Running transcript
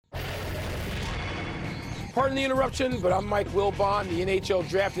Pardon the interruption, but I'm Mike Wilbon. The NHL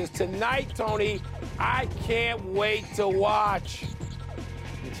draft is tonight, Tony. I can't wait to watch.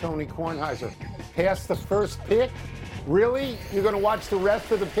 And Tony Kornheiser, past the first pick? Really? You're going to watch the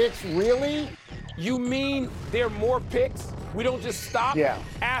rest of the picks? Really? You mean there are more picks? We don't just stop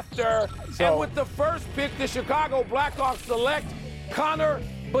after. And with the first pick, the Chicago Blackhawks select Connor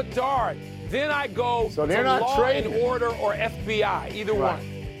Bedard. Then I go so they're to not Law trading and Order or FBI, either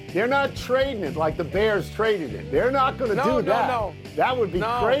one. They're not trading it like the Bears traded it. They're not going to do that. No. That would be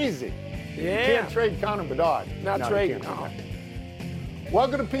crazy. Yeah. You can't trade Connor Bedard. Not trading.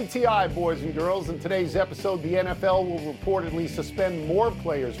 Welcome to PTI, boys and girls. In today's episode, the NFL will reportedly suspend more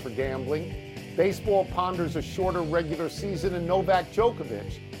players for gambling. Baseball ponders a shorter regular season, and Novak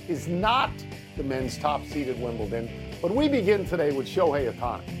Djokovic is not the men's top seed at Wimbledon. But we begin today with Shohei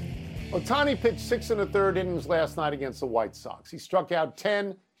Ohtani. Ohtani pitched 6 1/3 innings last night against the White Sox. He struck out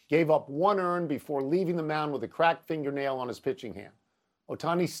 10, gave up 1 earned before leaving the mound with a cracked fingernail on his pitching hand.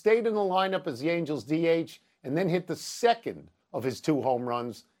 Ohtani stayed in the lineup as the Angels DH and then hit the second of his 2 home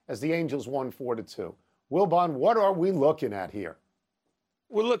runs as the Angels won 4-2. Wilbon, what are we looking at here?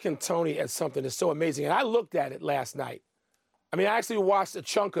 We're looking, Tony, at something that's so amazing. And I looked at it last night. I mean, I actually watched a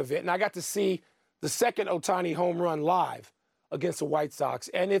chunk of it, and I got to see the second Ohtani home run live against the White Sox,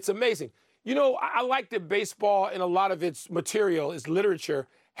 and it's amazing. You know, I like that baseball, and a lot of its material, its literature,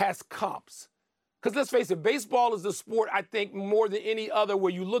 has comps. Because let's face it, baseball is the sport, I think, more than any other,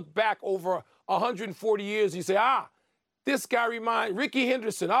 where you look back over 140 years, you say, this guy reminds Ricky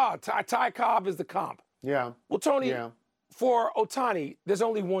Henderson, Ty Cobb is the comp. Yeah. Well, Tony, for Ohtani, there's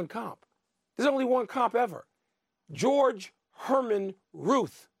only one comp. There's only one comp ever. George Herman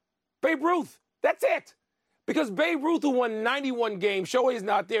Ruth. Babe Ruth. That's it. Because Babe Ruth, who won 91 games, Shohei's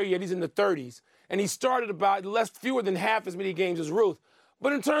not there yet. He's in the 30s. And he started about fewer than half as many games as Ruth.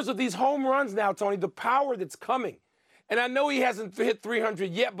 But in terms of these home runs now, Tony, the power that's coming. And I know he hasn't hit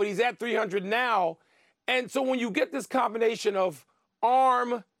 300 yet, but he's at 300 now. And so when you get this combination of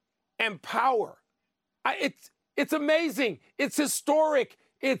arm and power, it's amazing. It's historic.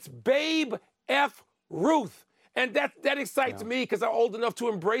 It's Babe F. Ruth. And that excites me because I'm old enough to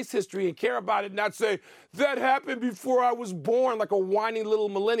embrace history and care about it and not say, that happened before I was born, like a whiny little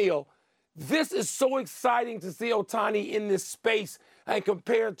millennial. This is so exciting to see Ohtani in this space and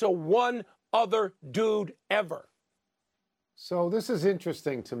compared to one other dude ever. So this is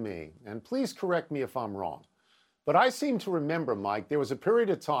interesting to me, and please correct me if I'm wrong. But I seem to remember, Mike, there was a period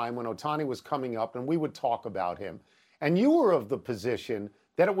of time when Ohtani was coming up and we would talk about him. And you were of the position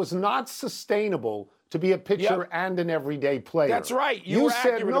that it was not sustainable to be a pitcher and an everyday player. That's right. You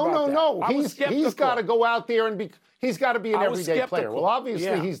said, no. He's got to go out there and he's got to be an everyday player. Well,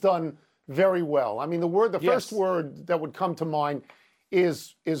 obviously he's done very well. I mean, the first word that would come to mind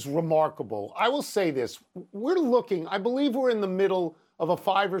is remarkable. I will say this. I believe we're in the middle of a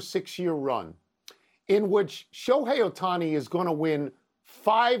 5 or 6 year run in which Shohei Ohtani is going to win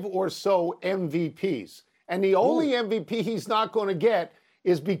 5 or so MVPs. And the only MVP he's not going to get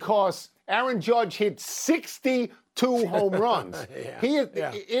is because Aaron Judge hit 62 home runs.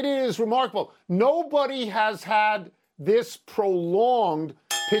 It is remarkable. Nobody has had this prolonged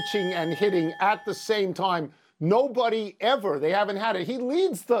pitching and hitting at the same time. Nobody ever. They haven't had it. He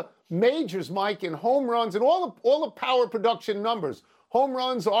leads the majors, Mike, in home runs and all the power production numbers. Home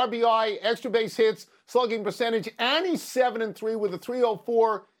runs, RBI, extra base hits, slugging percentage, and he's 7-3 with a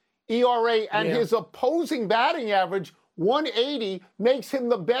 3.04 ERA, and his opposing batting average, 180, makes him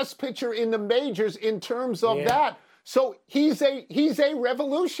the best pitcher in the majors in terms of that. So he's a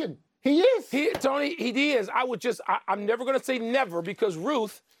revolution. He is. Tony, he is. I'm never going to say never because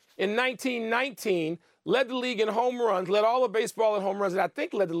Ruth in 1919 led the league in home runs, led all of baseball in home runs, and I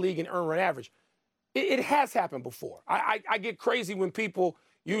think led the league in earned run average. It has happened before. I get crazy when people,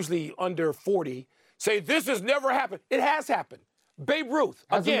 usually under 40, say this has never happened. It has happened. Babe Ruth,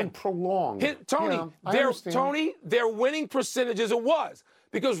 again, been prolonged. Tony, their winning percentages, it was.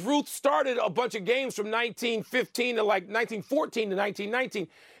 Because Ruth started a bunch of games from 1915 to like 1914 to 1919.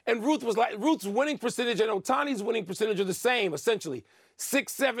 And Ruth's winning percentage and Ohtani's winning percentage are the same, essentially.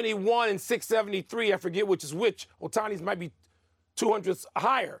 671 and 673, I forget which is which. Ohtani's might be 200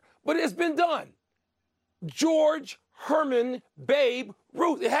 higher. But it's been done. George Herman Babe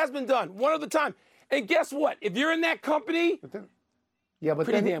Ruth. It has been done one other time. And guess what? If you're in that company, and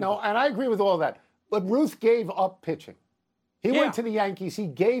I agree with all that. But Ruth gave up pitching. He went to the Yankees. He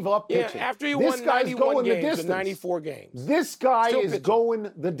gave up pitching. Yeah, after he won 91 games and 94 games. This guy is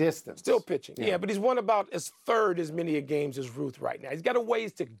going the distance. Still pitching. Yeah, but he's won about third as many games as Ruth right now. He's got a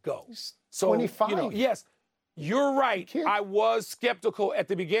ways to go. He's 25. Yes. You're right. I was skeptical at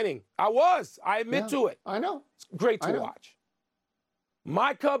the beginning. I was. I admit to it. I know. It's great to watch.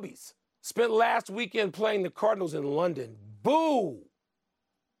 My Cubbies spent last weekend playing the Cardinals in London. Boo!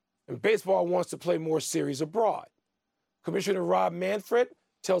 And baseball wants to play more series abroad. Commissioner Rob Manfred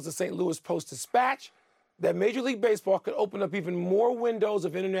tells the St. Louis Post-Dispatch that Major League Baseball could open up even more windows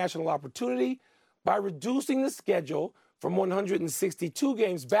of international opportunity by reducing the schedule from 162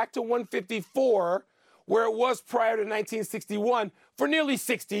 games back to 154, where it was prior to 1961 for nearly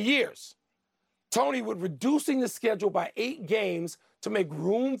 60 years. Tony, would reducing the schedule by 8 games to make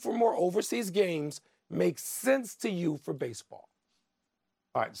room for more overseas games make sense to you for baseball?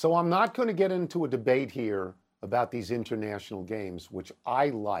 All right, so I'm not going to get into a debate here about these international games, which I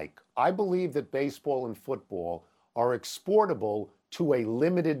like. I believe that baseball and football are exportable to a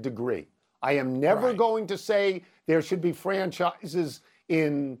limited degree. I am never going to say there should be franchises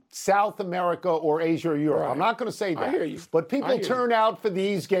in South America or Asia or Europe. I'm not going to say that. I hear you. But people turn out for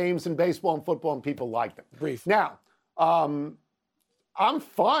these games in baseball and football, and people like them. Brief. Now, I'm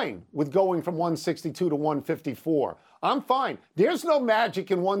fine with going from 162 to 154. I'm fine. There's no magic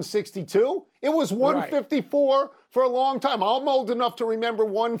in 162. It was 154 for a long time. I'm old enough to remember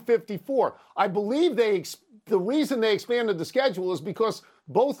 154. I believe the reason they expanded the schedule is because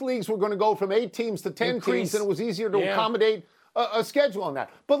both leagues were going to go from 8 teams to 10 teams, and it was easier to accommodate a schedule on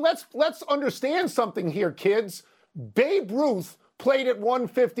that. But let's understand something here, kids. Babe Ruth played at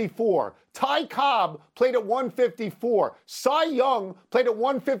 154. Ty Cobb played at 154. Cy Young played at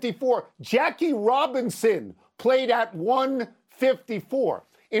 154. Jackie Robinson played at 154.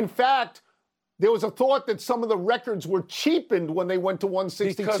 In fact, there was a thought that some of the records were cheapened when they went to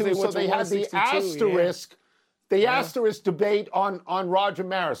 162, so they had the asterisk, asterisk debate on Roger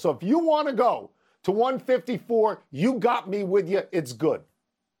Maris. So if you want to go to 154, you got me with you. It's good.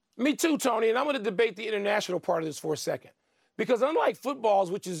 Me too, Tony, and I'm going to debate the international part of this for a second. Because unlike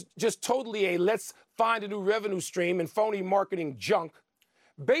footballs, which is just totally a let's find a new revenue stream and phony marketing junk,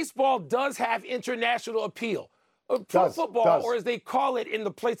 baseball does have international appeal. Pro football, or as they call it in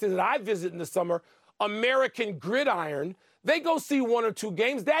the places that I visit in the summer, American gridiron, they go see 1 or 2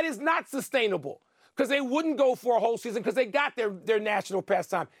 games. That is not sustainable because they wouldn't go for a whole season because they got their national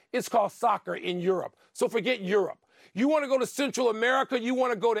pastime. It's called soccer in Europe. So forget Europe. You want to go to Central America, you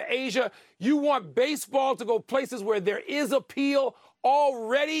want to go to Asia, you want baseball to go places where there is appeal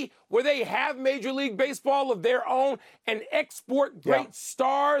already, where they have Major League Baseball of their own and export great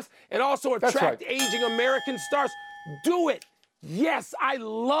stars and also attract aging American stars. Do it. Yes, I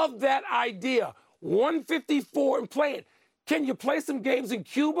love that idea. 154 and play it. Can you play some games in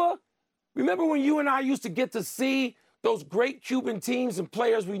Cuba? Remember when you and I used to get to see those great Cuban teams and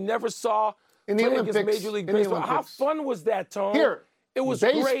players we never saw in the Olympics, Major League Baseball? How fun was that, Tone? Here, it was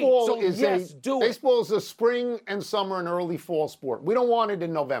baseball great. So baseball is a spring and summer and early fall sport. We don't want it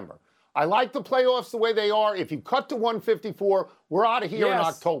in November. I like the playoffs the way they are. If you cut to 154, we're out of here in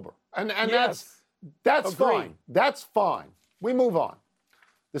October. And that's fine. That's fine. We move on.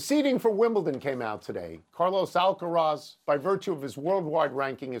 The seeding for Wimbledon came out today. Carlos Alcaraz, by virtue of his worldwide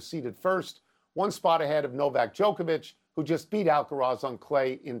ranking, is seeded first, 1 spot ahead of Novak Djokovic, who just beat Alcaraz on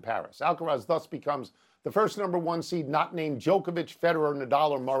clay in Paris. Alcaraz thus becomes the first #1 seed not named Djokovic, Federer,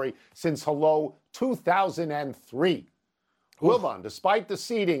 Nadal, or Murray since 2003. Wilbon, despite the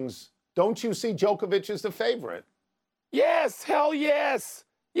seedings, don't you see Djokovic as the favorite? Yes, hell yes.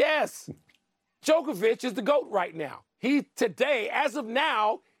 Yes. Djokovic is the GOAT right now. Today, as of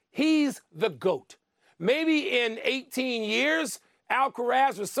now, he's the GOAT. Maybe in 18 years,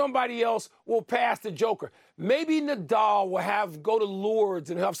 Alcaraz or somebody else will pass the Joker. Maybe Nadal will go to Lourdes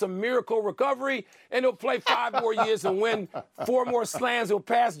and have some miracle recovery, and he'll play 5 more years and win 4 more slams. He'll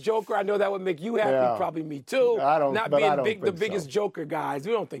pass Joker. I know that would make you happy, probably me too. Not being the biggest Joker guys.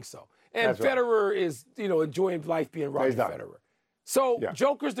 We don't think so. And Federer is, enjoying life being Roger Federer. So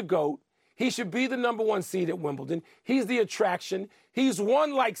Joker's the GOAT. He should be the #1 seed at Wimbledon. He's the attraction. He's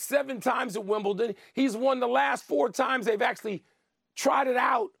won like 7 times at Wimbledon. He's won the last 4 times they've actually tried it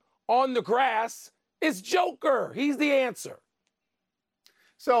out on the grass. It's Joker. He's the answer.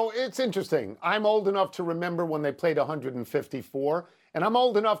 So it's interesting. I'm old enough to remember when they played 154, and I'm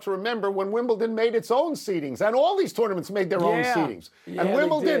old enough to remember when Wimbledon made its own seedings, and all these tournaments made their own seedings. And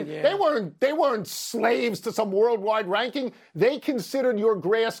Wimbledon, they weren't slaves to some worldwide ranking. They considered your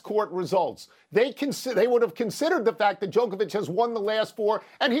grass court results. They would have considered the fact that Djokovic has won the last 4,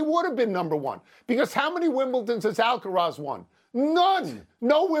 and he would have been #1. Because how many Wimbledons has Alcaraz won? None.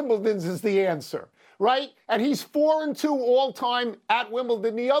 No Wimbledons is the answer, right? And he's 4-2 all time at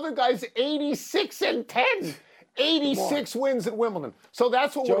Wimbledon. The other guy's 86-10. 86 wins at Wimbledon. So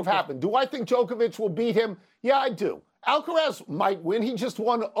that's what would have happened. Do I think Djokovic will beat him? Yeah, I do. Alcaraz might win. He just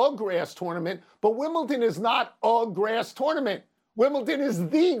won a grass tournament. But Wimbledon is not a grass tournament. Wimbledon is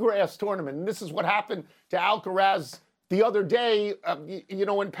the grass tournament. And this is what happened to Alcaraz the other day,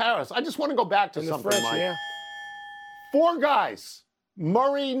 in Paris. I just want to go back to something, Mike. Yeah. 4 guys,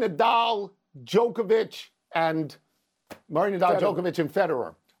 Murray, Nadal, Djokovic, and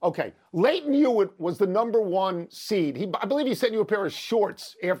Federer. Okay, Leighton Hewitt was the #1 seed. I believe he sent you a pair of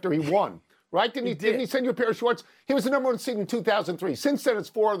shorts after he won, right? Didn't he send you a pair of shorts? He was the #1 seed in 2003. Since then, it's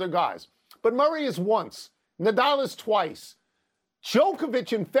 4 other guys. But Murray is once. Nadal is twice.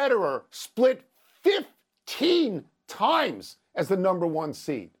 Djokovic and Federer split 15 times as the #1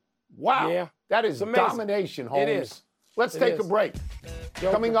 seed. Wow. Yeah, that is domination, Holmes. It is. Let's take a break.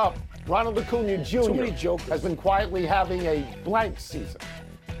 Coming up, Ronald Acuna Jr. has been quietly having a blank season.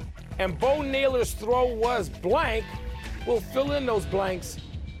 And Bo Naylor's throw was blank. We'll fill in those blanks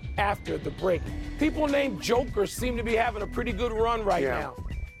after the break. People named Joker seem to be having a pretty good run right now.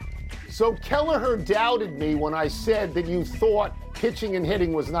 So Kelleher doubted me when I said that you thought pitching and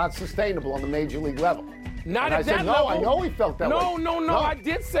hitting was not sustainable on the major league level. Not at that level. No, I know he felt that way. No, I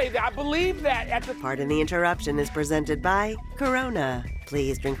did say that. I believe that at the... Pardon the Interruption is presented by Corona.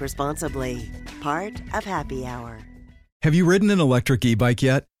 Please drink responsibly. Part of Happy Hour. Have you ridden an electric e-bike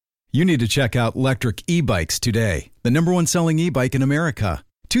yet? You need to check out Lectric E-Bikes today, the #1 selling e-bike in America.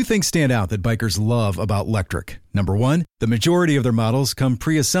 2 things stand out that bikers love about Lectric. Number 1, the majority of their models come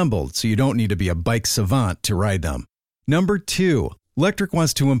pre-assembled, so you don't need to be a bike savant to ride them. Number 2, Lectric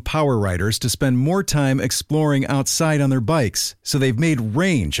wants to empower riders to spend more time exploring outside on their bikes, so they've made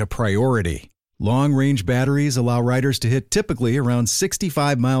range a priority. Long-range batteries allow riders to hit typically around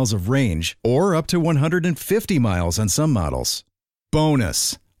 65 miles of range, or up to 150 miles on some models.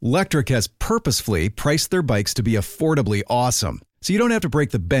 Bonus! Lectric has purposefully priced their bikes to be affordably awesome, so you don't have to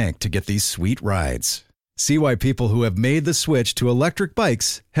break the bank to get these sweet rides. See why people who have made the switch to electric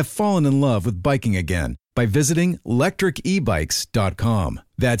bikes have fallen in love with biking again by visiting lectricebikes.com.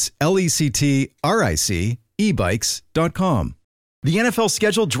 That's LECTRIC ebikes.com. The NFL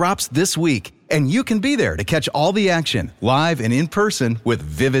schedule drops this week, and you can be there to catch all the action, live and in person with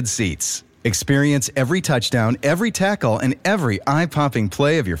Vivid Seats. Experience every touchdown, every tackle, and every eye-popping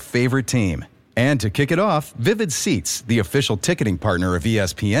play of your favorite team. And to kick it off, Vivid Seats, the official ticketing partner of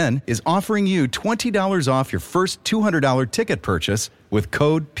ESPN, is offering you $20 off your first $200 ticket purchase with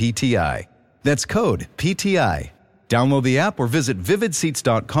code PTI. That's code PTI. Download the app or visit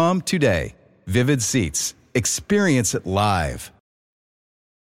vividseats.com today. Vivid Seats. Experience it live.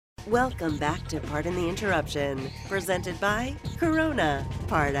 Welcome back to Pardon the Interruption, presented by Corona,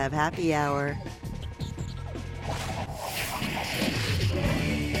 part of Happy Hour.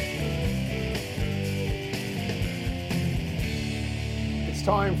 It's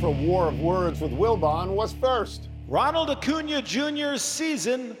time for a war of words with Wilbon. What's first? Ronald Acuna Jr.'s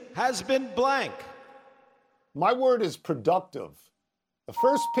season has been blank. My word is productive. The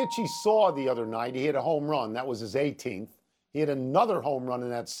first pitch he saw the other night, he hit a home run. That was his 18th. He hit another home run in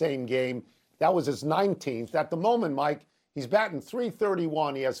that same game. That was his 19th. At the moment, Mike, he's batting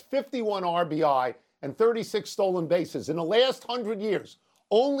 .331. He has 51 RBI and 36 stolen bases. In the last 100 years,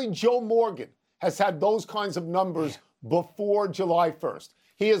 only Joe Morgan has had those kinds of numbers before July 1st.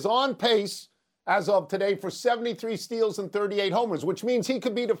 He is on pace, as of today, for 73 steals and 38 homers, which means he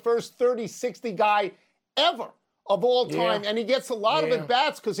could be the first 30-60 guy ever of all time. And he gets a lot of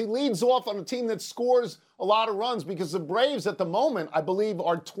at-bats because he leads off on a team that scores a lot of runs, because the Braves at the moment, I believe,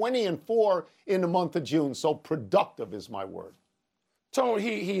 are 20-4 in the month of June. So productive is my word. Tone,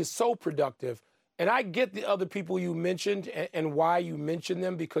 he is so productive. And I get the other people you mentioned and why you mentioned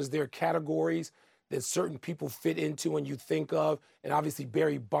them, because they're categories that certain people fit into when you think of. And obviously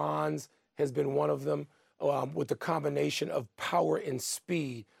Barry Bonds has been one of them, with the combination of power and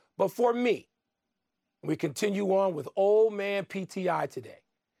speed. But for me, we continue on with old man PTI today.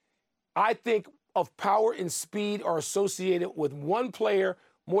 I think of power and speed are associated with one player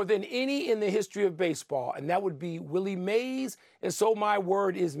more than any in the history of baseball, and that would be Willie Mays. And so my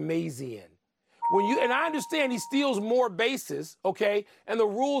word is Maysian. And I understand he steals more bases, okay, and the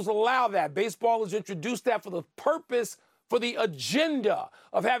rules allow that. Baseball has introduced that for the purpose, for the agenda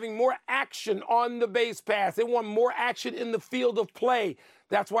of having more action on the base pass. They want more action in the field of play.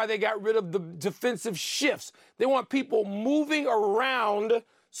 That's why they got rid of the defensive shifts. They want people moving around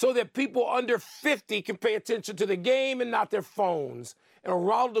so that people under 50 can pay attention to the game and not their phones. And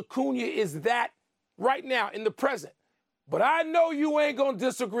Ronald Acuna is that right now in the present. But I know you ain't going to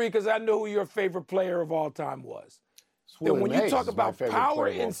disagree, because I know who your favorite player of all time was. And when you talk about power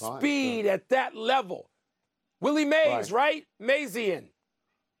and speed at that level, Willie Mays, right? Maysian.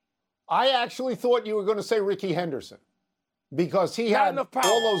 I actually thought you were going to say Ricky Henderson because he had all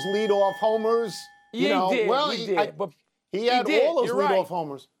those leadoff homers. He did. He had all those leadoff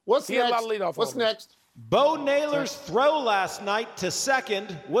homers. What's next? Had a lot of leadoff What's homers. next? Bo Naylor's throw last night to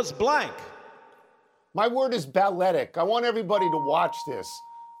second was blank. My word is balletic. I want everybody to watch this.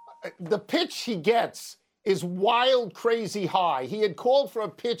 The pitch he gets is wild, crazy high. He had called for a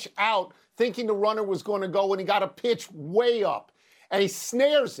pitch out, thinking the runner was going to go, and he got a pitch way up. And he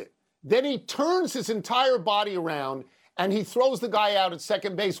snares it. Then he turns his entire body around, and he throws the guy out at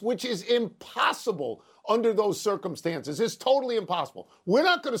second base, which is impossible under those circumstances. It's totally impossible. We're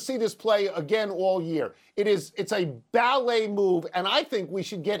not going to see this play again all year. It's a ballet move, and I think we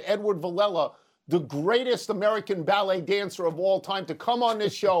should get Edward Villela, the greatest American ballet dancer of all time, to come on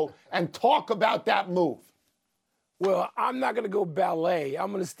this show and talk about that move. Well, I'm not going to go ballet.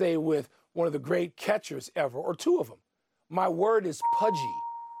 I'm going to stay with one of the great catchers ever, or two of them. My word is pudgy.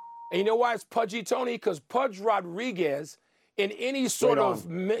 And you know why it's pudgy, Tony? Because Pudge Rodriguez, in any sort of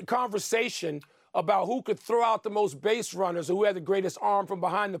conversation about who could throw out the most base runners or who had the greatest arm from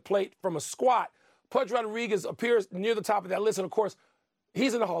behind the plate from a squat, Pudge Rodriguez appears near the top of that list. And, of course,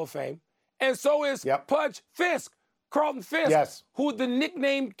 he's in the Hall of Fame. And so is Pudge Fisk, Carlton Fisk, who the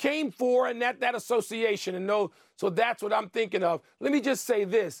nickname came for and that association. And so that's what I'm thinking of. Let me just say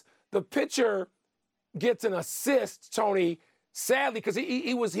this. The pitcher gets an assist, Tony, sadly, because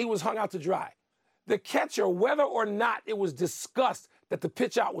he was hung out to dry. The catcher, whether or not it was discussed that the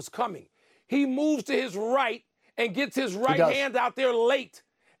pitch out was coming, he moves to his right and gets his right hand out there late.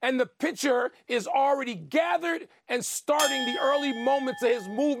 And the pitcher is already gathered and starting the early moments of his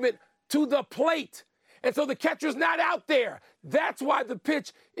movement to the plate. And so the catcher's not out there. That's why the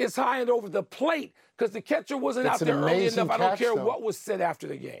pitch is high and over the plate, because the catcher wasn't out there early enough. I don't care what was said after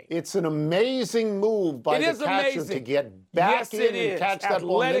the game. It's an amazing move by the catcher to get back in and catch that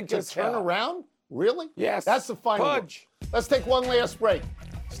ball and then to turn around. Really? Yes. That's the final Pudge. Let's take one last break.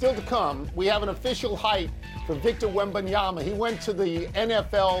 Still to come, we have an official height for Victor Wembanyama. He went to the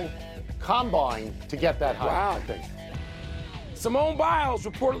NFL Combine to get that height. Wow. I think. Simone Biles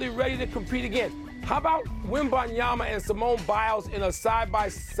reportedly ready to compete again. How about Wembanyama and Simone Biles in a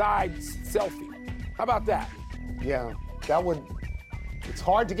side-by-side selfie? How about that? Yeah, it's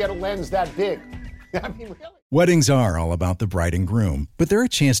hard to get a lens that big. I mean, really. Weddings are all about the bride and groom, but they're a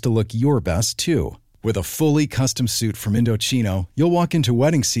chance to look your best, too. With a fully custom suit from Indochino, you'll walk into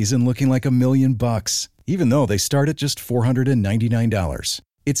wedding season looking like $1,000,000, even though they start at just $499.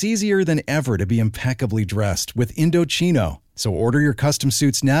 It's easier than ever to be impeccably dressed with Indochino. So order your custom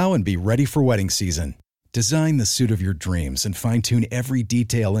suits now and be ready for wedding season. Design the suit of your dreams and fine-tune every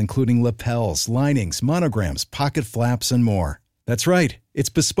detail, including lapels, linings, monograms, pocket flaps, and more. That's right. It's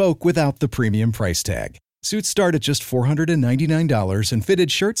bespoke without the premium price tag. Suits start at just $499 and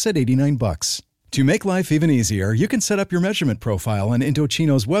fitted shirts at $89. To make life even easier, you can set up your measurement profile on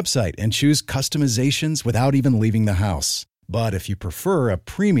Indochino's website and choose customizations without even leaving the house. But if you prefer a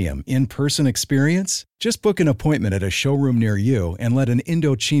premium in-person experience, just book an appointment at a showroom near you and let an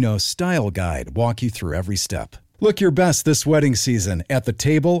Indochino style guide walk you through every step. Look your best this wedding season at the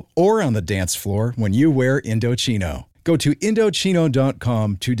table or on the dance floor when you wear Indochino. Go to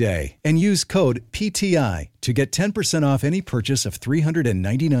Indochino.com today and use code PTI to get 10% off any purchase of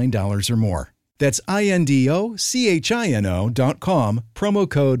 $399 or more. That's INDOCHINO.com, promo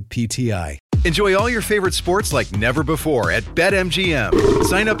code PTI. Enjoy all your favorite sports like never before at BetMGM.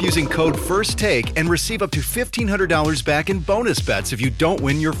 Sign up using code FIRSTTAKE and receive up to $1,500 back in bonus bets if you don't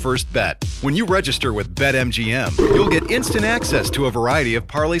win your first bet. When you register with BetMGM, you'll get instant access to a variety of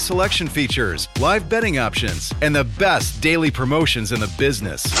parlay selection features, live betting options, and the best daily promotions in the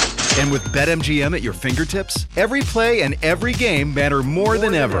business. And with BetMGM at your fingertips, every play and every game matter more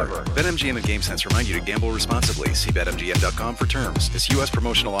than ever. BetMGM and GameSense remind you to gamble responsibly. See BetMGM.com for terms. This U.S.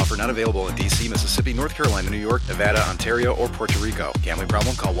 promotional offer not available in D.C., Mississippi, North Carolina, New York, Nevada, Ontario, or Puerto Rico. Gambling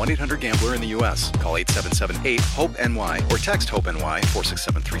problem? Call 1-800-GAMBLER in the U.S. Call 877-8-HOPE-NY or text HOPE-NY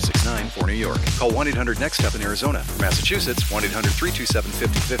 467-369 for New York. Call 1-800-NEXT-STEP in Arizona. For Massachusetts,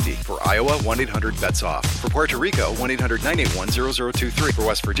 1-800-327-5050. For Iowa, 1-800-BETS-OFF. For Puerto Rico, 1-800-981-0023. For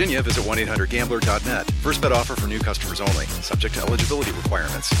West Virginia, visit 1-800-GAMBLER.net. First bet offer for new customers only. Subject to eligibility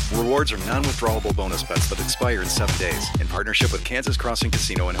requirements. Rewards are non-withdrawable bonus bets that expire in 7 days. In partnership with Kansas Crossing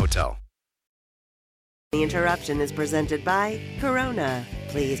Casino and Hotel. The interruption is presented by Corona.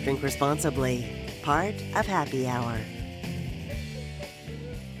 Please drink responsibly. Part of Happy Hour.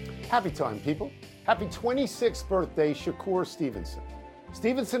 Happy time, people. Happy 26th birthday, Shakur Stevenson.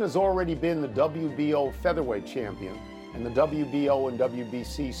 Stevenson has already been the WBO featherweight champion and the WBO and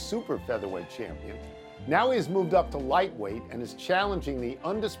WBC super featherweight champion. Now he's moved up to lightweight and is challenging the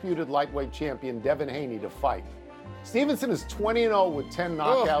undisputed lightweight champion Devin Haney to fight. Stevenson is 20-0 with 10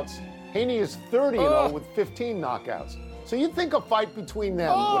 knockouts. Haney is 30-0 with 15 knockouts. So you'd think a fight between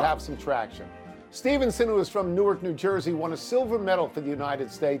them would have some traction. Stevenson, who is from Newark, New Jersey, won a silver medal for the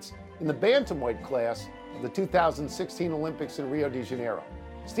United States in the bantamweight class of the 2016 Olympics in Rio de Janeiro.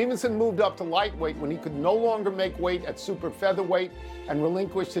 Stevenson moved up to lightweight when he could no longer make weight at super featherweight and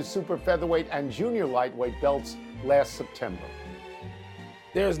relinquished his super featherweight and junior lightweight belts last September.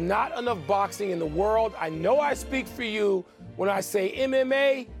 There's not enough boxing in the world. I know I speak for you when I say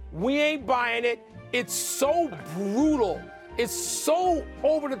MMA, we ain't buying it. It's so brutal. It's so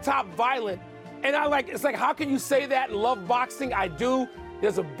over-the-top violent. And it's like, how can you say that and love boxing? I do.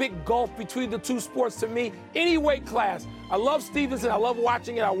 There's a big gulf between the two sports to me. Any weight class. I love Stevenson. I love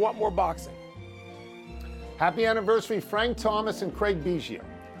watching it. I want more boxing. Happy anniversary, Frank Thomas and Craig Biggio.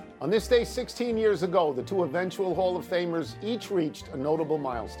 On this day 16 years ago, the two eventual Hall of Famers each reached a notable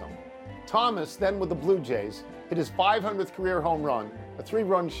milestone. Thomas, then with the Blue Jays, hit his 500th career home run, a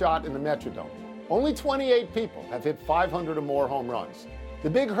 3-run shot in the Metrodome. Only 28 people have hit 500 or more home runs. The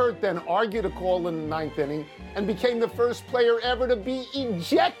Big Hurt then argued a call in the ninth inning and became the first player ever to be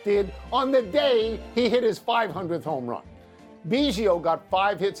ejected on the day he hit his 500th home run. Biggio got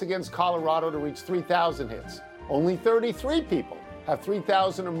 5 hits against Colorado to reach 3,000 hits. Only 33 people have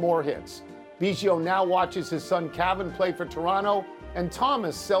 3,000 or more hits. Biggio now watches his son Kevin play for Toronto, and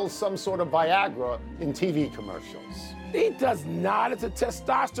Thomas sells some sort of Viagra in TV commercials. He does not. It's a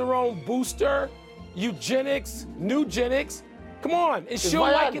testosterone booster, eugenics, nugenics. Come on, and she'll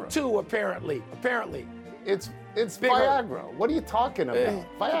like it too, apparently. It's Viagra. What are you talking about?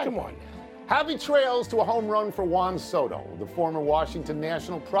 Viagra. Come on. Javi trails to a home run for Juan Soto. The former Washington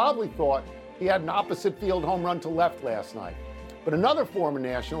National probably thought he had an opposite field home run to left last night. But another former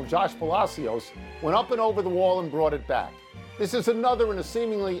National, Josh Palacios, went up and over the wall and brought it back. This is another in a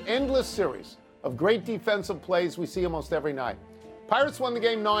seemingly endless series of great defensive plays we see almost every night. Pirates won the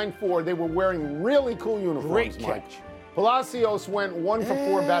game 9-4. They were wearing really cool uniforms, Great catch. Mike. Palacios went 1 for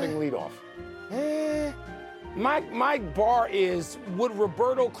 4 batting leadoff. My bar is, would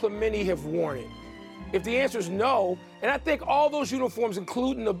Roberto Clemente have worn it? If the answer is no, and I think all those uniforms,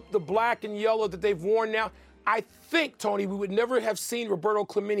 including the black and yellow that they've worn now, I think, Tony, we would never have seen Roberto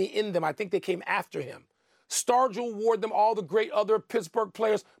Clemente in them. I think they came after him. Stargell wore them, all the great other Pittsburgh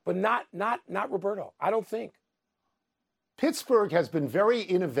players, but not Roberto. I don't think. Pittsburgh has been very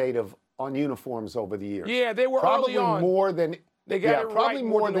innovative on uniforms over the years. Yeah, they were probably early on. More than they got it probably right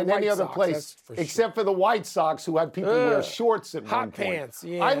more than any other place, except for the White Sox, who had people wear shorts at one point. Hot pants.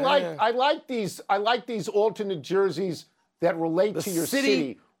 Yeah. I like these alternate jerseys that relate to your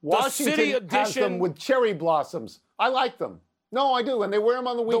city. Washington has them with cherry blossoms. I like them. No, I do, and they wear them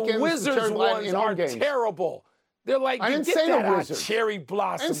on the weekends. The Wizards ones are terrible. They're like, I didn't say the Wizards. Cherry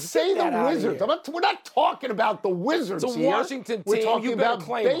blossoms. I didn't say the Wizards. we're not talking about the Wizards here. It's a Washington team. We're talking about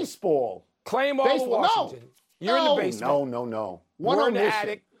claim baseball. Claim all of Washington. You're in the basement. No. We're in the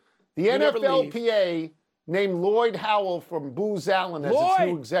attic. The NFLPA named Lloyd Howell from Booz Allen as its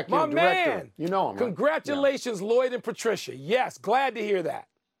new executive director. Man. You know him, right? Congratulations, Lloyd and Patricia. Yes, glad to hear that.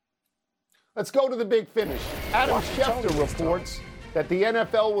 Let's go to the big finish. Adam Schefter reports that the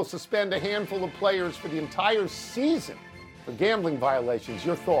NFL will suspend a handful of players for the entire season for gambling violations.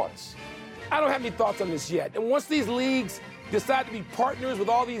 Your thoughts? I don't have any thoughts on this yet. And once these leagues decide to be partners with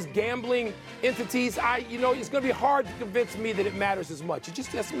all these gambling entities, it's going to be hard to convince me that it matters as much.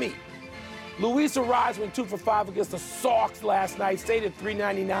 That's me. Luis Ariz went 2 for 5 against the Sox last night, stayed at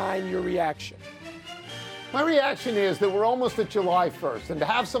 $3.99. Your reaction? My reaction is that we're almost at July 1st, and to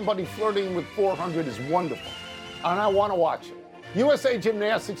have somebody flirting with 400 is wonderful, and I want to watch it. USA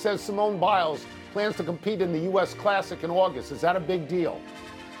Gymnastics says Simone Biles plans to compete in the U.S. Classic in August. Is that a big deal?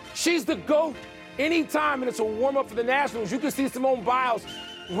 She's the GOAT. Anytime, and it's a warm-up for the Nationals, you can see Simone Biles.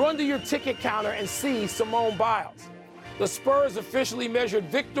 Run to your ticket counter and see Simone Biles. The Spurs officially measured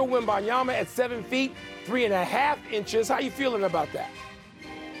Victor Wembanyama at 7 feet, 3.5 inches. How you feeling about that?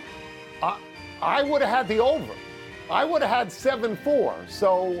 I would have had the over. I would have had 7-4.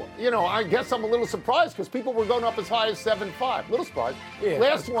 So, I guess I'm a little surprised because people were going up as high as 7-5. Little surprised. Yeah,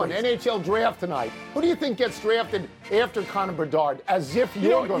 Last one, crazy. NHL draft tonight. Who do you think gets drafted after Connor Bedard? As if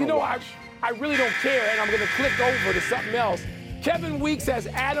you're going to watch. I really don't care, and I'm going to click over to something else. Kevin Weeks has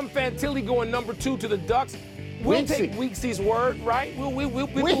Adam Fantilli going number 2 to the Ducks. We'll take Weeksy's word, right? We'll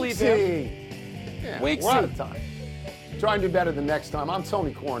believe him. Yeah, we're out of time. Try and do better the next time. I'm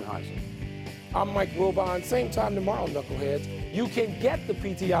Tony Kornheiser. I'm Mike Wilbon. Same time tomorrow, Knuckleheads. You can get the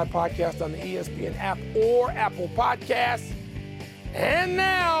PTI podcast on the ESPN app or Apple Podcasts. And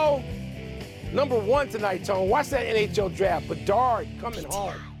now, Number one tonight, Tone. Watch that NHL draft. Bedard coming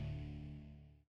home.